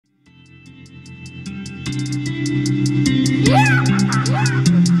Turn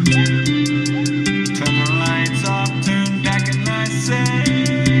the lights off, turn back and I say,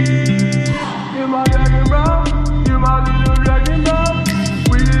 You're my dragon, bro. You're my little dragon, bro.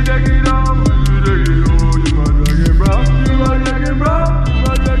 We did take it on, we did take it on. You're my dragon, bro. You're my dragon, bro. You're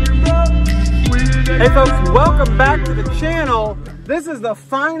my dragon, bro. We did take it on. Hey folks, welcome back to the channel. This is the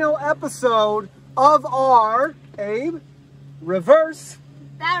final episode of our reverse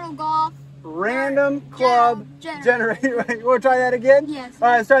Battle golf random club generator. You want to try that again? Yes. All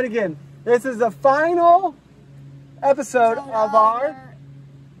right, let's try it again. This is the final episode of our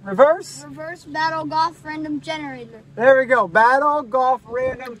reverse battle golf random generator. There we go. Battle golf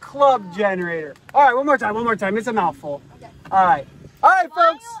random club generator. All right, one more time. It's a mouthful. Okay. All right,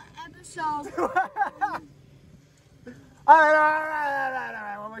 folks. Final episode. All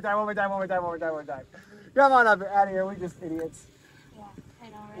right. One more time. Come on up, out of here. We're just idiots. Yeah, I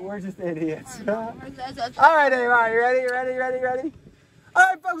know, right? We're just idiots. All All right, Dave. All right, you ready? All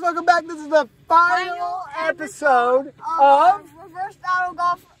right, folks, welcome back. This is the final episode of reverse battle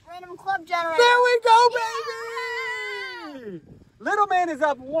golf random club generator. There we go, baby! Little Man is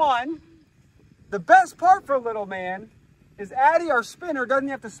up 1. The best part for Little Man is Addie, our spinner, doesn't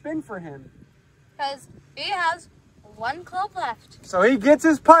have to spin for him. Because he has 1 club left. So he gets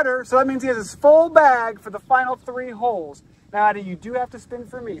his putter, so that means he has his full bag for the final 3 holes. Now, Addie, you do have to spin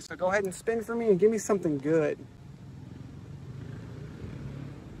for me, so go ahead and spin for me and give me something good.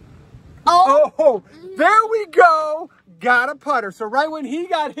 Oh, there we go. Got a putter. So right when he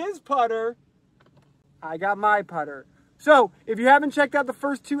got his putter, I got my putter. So if you haven't checked out the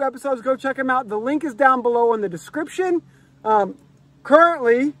first 2 episodes, go check them out. The link is down below in the description.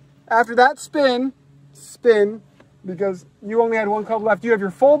 Currently, after that spin, because you only had 1 club left, you have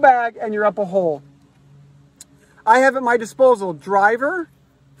your full bag and you're up a hole. I have at my disposal driver,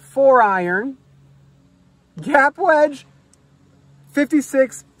 4-iron, gap wedge,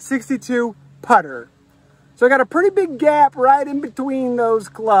 56, 62 putter. So I got a pretty big gap right in between those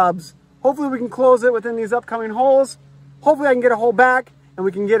clubs. Hopefully we can close it within these upcoming holes. Hopefully I can get a hole back and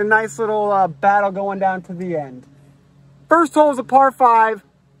we can get a nice little battle going down to the end. First hole is a par 5.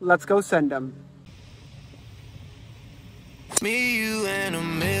 Let's go send them. me, you, and a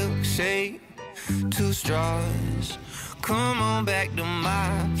milkshake, 2 straws. Come on back to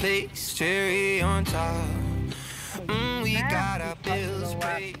my place, cherry on top. We got our bills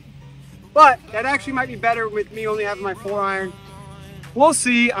paid. But that actually might be better with me only having my 4-iron. We'll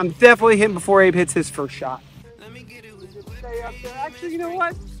see. I'm definitely hitting before Abe hits his first shot. Stay up there. Actually, you know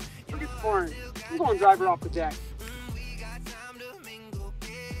what? Forget the 4-iron. I'm going driver off the deck.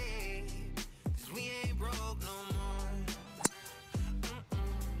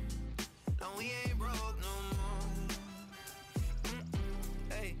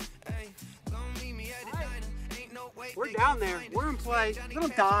 We're down there. We're in play. Little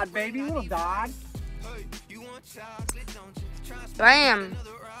Dodd, baby. Little Dodd. Bam.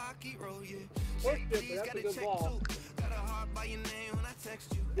 That's a good ball.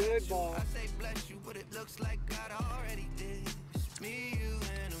 Good ball.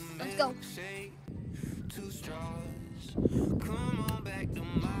 Let's go.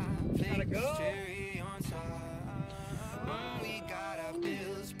 Gotta go.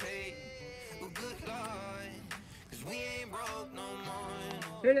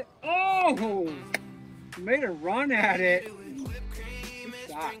 Hit it. Oh! Made a run at it. Good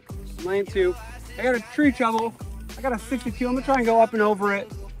shot. Lane 2. I got a tree shovel. I got a 62. I'm gonna try and go up and over it.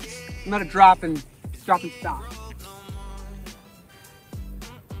 I'm gonna drop and stop.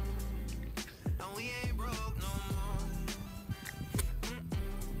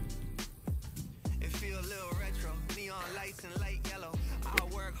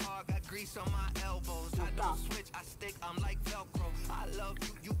 On my elbows, I don't switch, I stick, I'm like Velcro. I love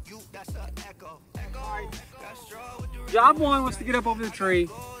you, that's an echo. Job 1 was to get up over the tree.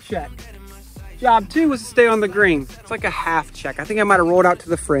 Check. Job 2 was to stay on the green. It's like a half check. I think I might have rolled out to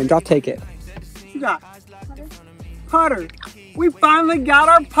the fringe. I'll take it. What you got? Putter. We finally got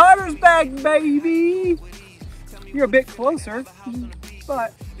our putters back, baby. You're a bit closer,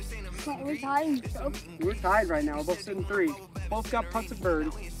 but We're tied. we're tied right now. We're both sitting 3. Both got putts at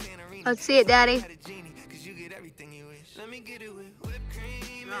Birdie. Let's see it, Daddy.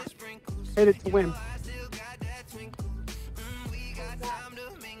 Hit it to win.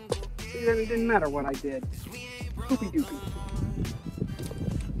 It didn't matter what I did. Poopy doopy.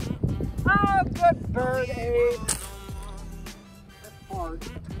 Oh, good bird, Abe. That's hard.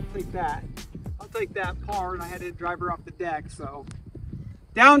 I'll take that. I'll take that par, and I had to drive her off the deck, so.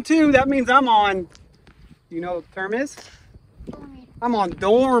 Down 2, that means I'm on, you know what the term is? I'm on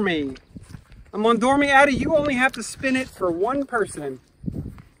dormy. I'm on Dormy. Addie, you only have to spin it for one person.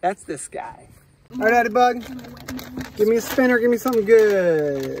 That's this guy. All right, Addie Bug. Give me a spinner. Give me something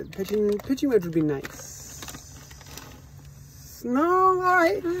good. Pitching wedge would be nice. No, all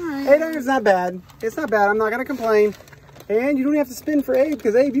right. 8 iron's not bad. It's not bad. I'm not going to complain. And you don't have to spin for Abe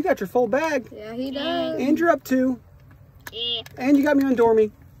because Abe, you got your full bag. Yeah, he does. And you're up 2. Yeah. And you got me on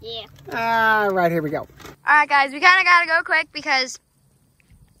Dormy. Yeah. All right, here we go. All right, guys, we kind of got to go quick because,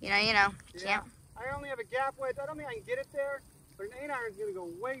 you know, Yeah. can't. I only have a gap wedge. I don't think I can get it there, but an 8 iron is going to go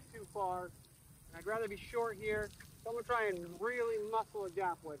way too far. And I'd rather be short here. So I'm going to try and really muscle a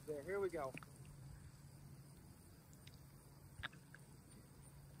gap wedge there. Here we go.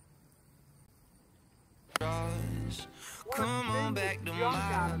 Come on back to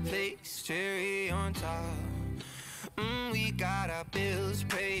my place, cherry on top. We got our bills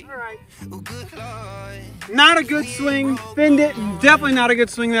paid. All right. Oh, good Lord. Not a good swing. Finned it. Definitely not a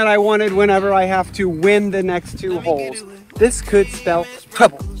good swing that I wanted whenever I have to win the next 2 holes. This could spell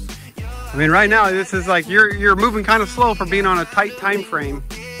trouble. I mean, right now, this is like you're moving kind of slow for being on a tight time frame.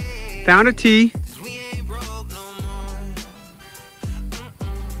 Found a tee.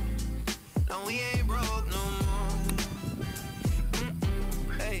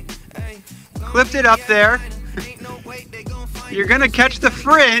 Clipped it up there. You're gonna catch the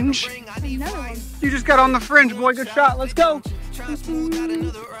fringe. You just got on the fringe, boy. Good shot. Let's go.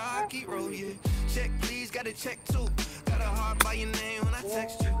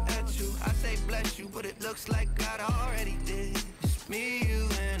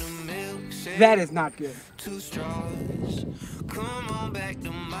 That is not good. 2 straws. Come on back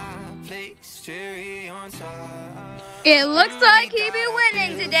to my place, cherry on top. It looks like he be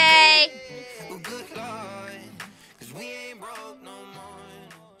winning today. Oh, good Lord, 'cause we ain't broke no more.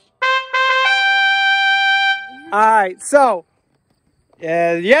 All right, so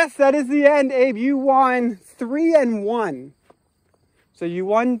yes, that is the end. Abe, you won 3 and 1. So you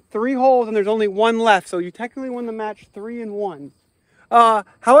won 3 holes, and there's only 1 left. So you technically won the match 3 and 1.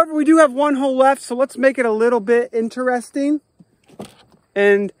 However, we do have 1 hole left, so let's make it a little bit interesting.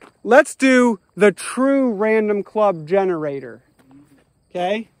 And let's do the true random club generator.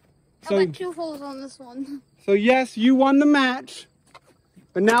 Okay? I got 2 holes on this one. So yes, you won the match.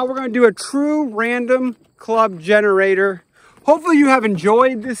 But now we're going to do a true random club generator. Hopefully you have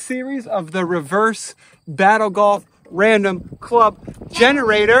enjoyed this series of the reverse battle golf random club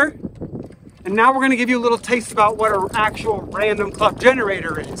generator. And now we're going to give you a little taste about what an actual random club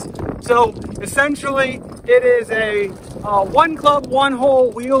generator is. So essentially it is a 1 club, 1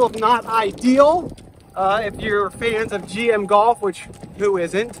 hole wheel of not ideal. If you're fans of GM golf, which who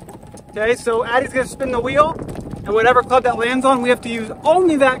isn't? Okay, so Addie's going to spin the wheel, and whatever club that lands on, we have to use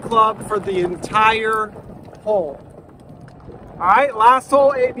only that club for the entire hole. All right, last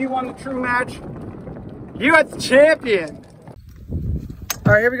hole, Abe, you won the true match. You are the champion.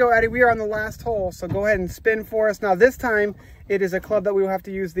 All right, here we go, Addie. We are on the last hole, so go ahead and spin for us. Now, this time, it is a club that we will have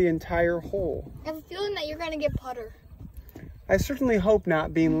to use the entire hole. I have a feeling that you're going to get putter. I certainly hope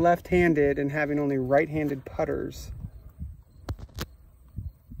not, being left-handed and having only right-handed putters.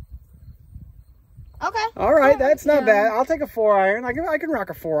 Okay. All right, that's not bad. I'll take a 4-iron. I can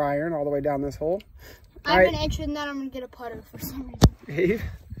rock a 4-iron all the way down this hole. I've been itching that I'm going to get a putter for some reason. Abe?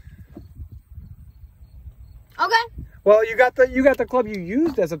 Okay. Well, you got the club you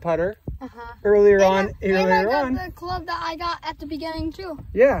used as a putter earlier on. And I got the club that I got at the beginning too.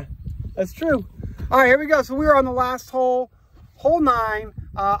 Yeah, that's true. All right, here we go. So we are on the last hole, hole 9.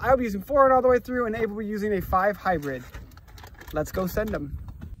 I'll be using 4-iron all the way through, and Abe will be using a 5 hybrid. Let's go send them.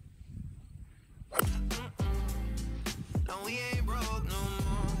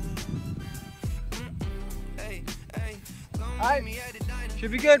 All right,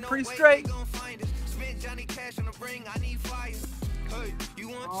 should be good, pretty straight.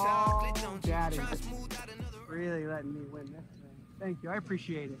 Oh, Daddy, really letting me win this thing. Thank you, I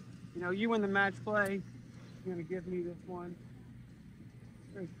appreciate it. You know, you win the match play. You're gonna give me this one.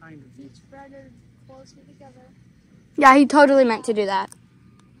 Very kind of you. Spread closer together. Yeah, he totally meant to do that.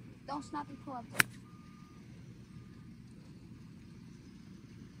 Don't snap your club.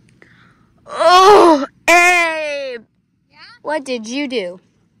 Oh, Abe! Yeah? What did you do?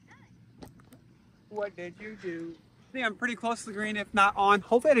 What did you do? I think I'm pretty close to the green, if not on.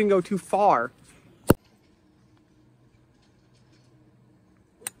 Hopefully I didn't go too far.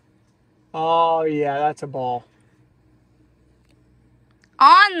 Oh, yeah, that's a ball.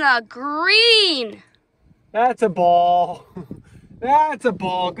 On the green! That's a ball. That's a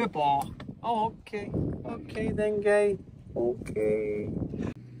ball. Good ball. Oh, okay. Okay, then, gay. Okay.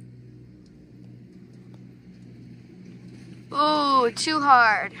 Ooh, too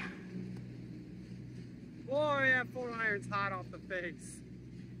hard. Boy, that 4-iron's hot off the face.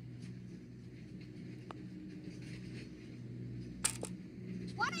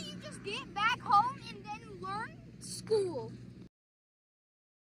 Why don't you just get back home and then learn school?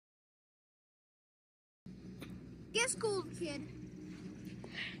 Get schooled, kid.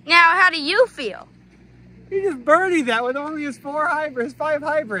 Now, how do you feel? He just birdied that with only his 5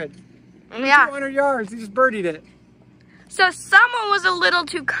 hybrid. Yeah. 200 yards, he just birdied it. So someone was a little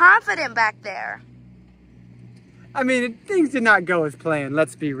too confident back there. I mean, things did not go as planned,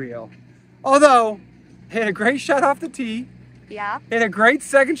 let's be real. Although, hit a great shot off the tee. Yeah. Hit a great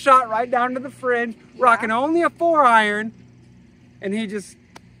second shot right down to the fringe, rocking only a 4-iron. And he's just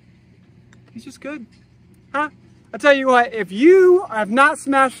good. Huh? I'll tell you what, if you have not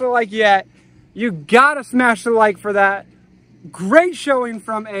smashed the like yet, you gotta smash the like for that. Great showing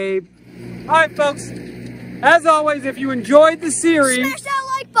from Abe. All right, folks. As always, if you enjoyed the series, Smash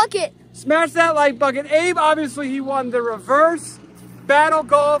that like bucket. smash that like bucket. Abe, obviously, he won the reverse Battle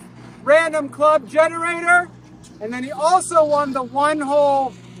Golf Random Club Generator. And then he also won the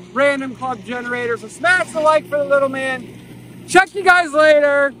 1-hole Random Club Generator. So smash the like for the little man. Check you guys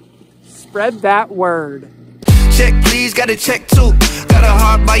later. Spread that word. Check please, gotta check too. Got a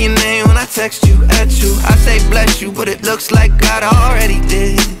heart by your name when I text you, at you. I say bless you, but it looks like God already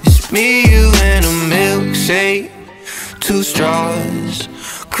did. It's me, you, and a milkshake, 2 straws.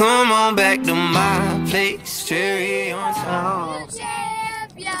 Come on back to my place, cherry on top.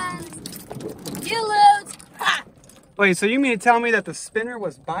 Champions. You lose. Ha! Wait, so you mean to tell me that the spinner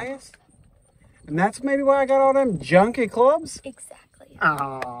was biased? And that's maybe why I got all them junky clubs? Exactly.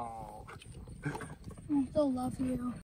 Oh. I still love you.